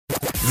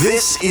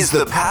This is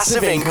the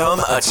Passive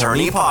Income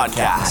Attorney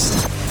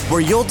Podcast,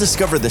 where you'll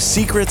discover the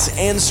secrets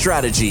and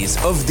strategies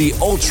of the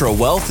ultra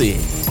wealthy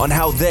on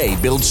how they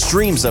build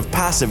streams of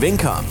passive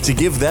income to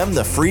give them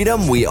the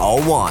freedom we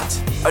all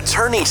want.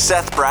 Attorney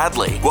Seth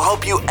Bradley will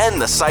help you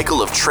end the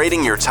cycle of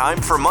trading your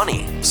time for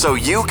money so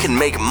you can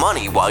make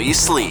money while you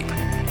sleep.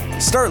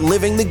 Start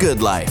living the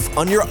good life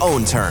on your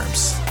own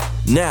terms.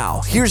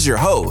 Now, here's your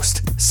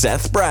host,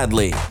 Seth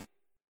Bradley.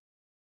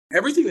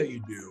 Everything that you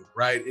do,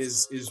 right,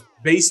 is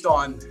based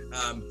on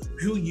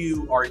who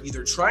you are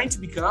either trying to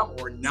become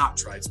or not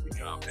trying to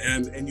become.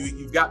 And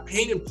you've got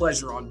pain and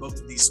pleasure on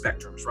both of these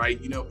spectrums, right?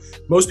 You know,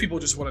 most people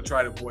just want to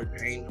try to avoid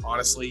pain,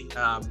 honestly,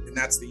 and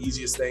that's the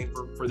easiest thing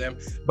for them.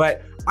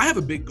 But I have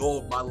a big goal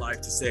of my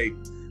life to say,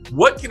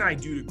 what can I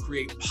do to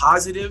create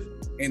positive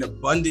and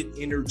abundant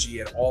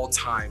energy at all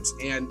times?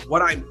 And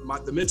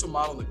the mental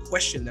model and the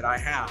question that I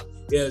have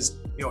is,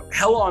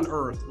 hell on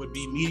earth would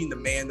be meeting the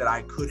man that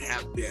I could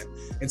have been.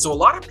 And so a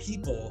lot of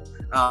people,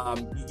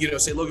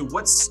 say, Logan,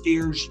 what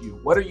scares you?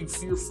 What are you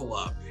fearful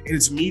of? And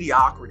it's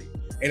mediocrity.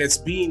 And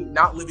it's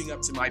not living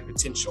up to my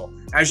potential.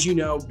 As you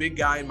know, big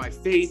guy in my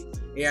faith,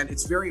 and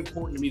it's very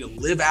important to me to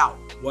live out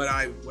what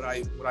I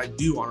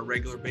do on a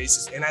regular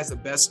basis and as the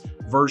best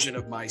version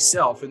of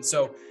myself. And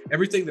so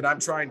everything that I'm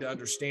trying to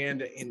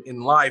understand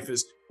in life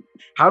is,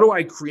 how do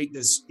I create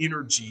this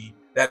energy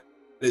that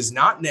is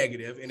not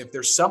negative? And if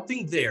there's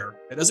something there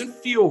that doesn't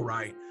feel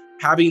right,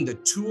 having the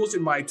tools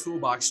in my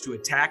toolbox to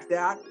attack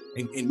that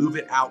and move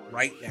it out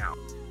right now.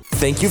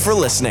 Thank you for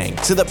listening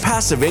to the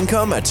Passive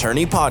Income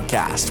Attorney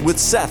Podcast with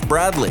Seth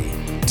Bradley.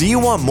 Do you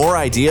want more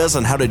ideas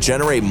on how to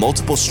generate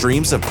multiple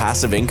streams of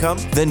passive income?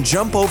 Then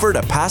jump over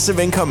to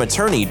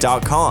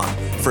passiveincomeattorney.com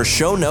for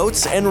show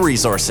notes and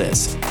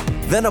resources.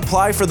 Then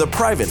apply for the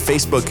private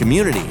Facebook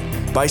community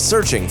by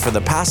searching for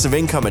the Passive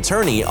Income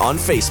Attorney on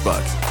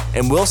Facebook.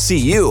 And we'll see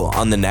you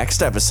on the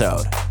next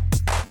episode.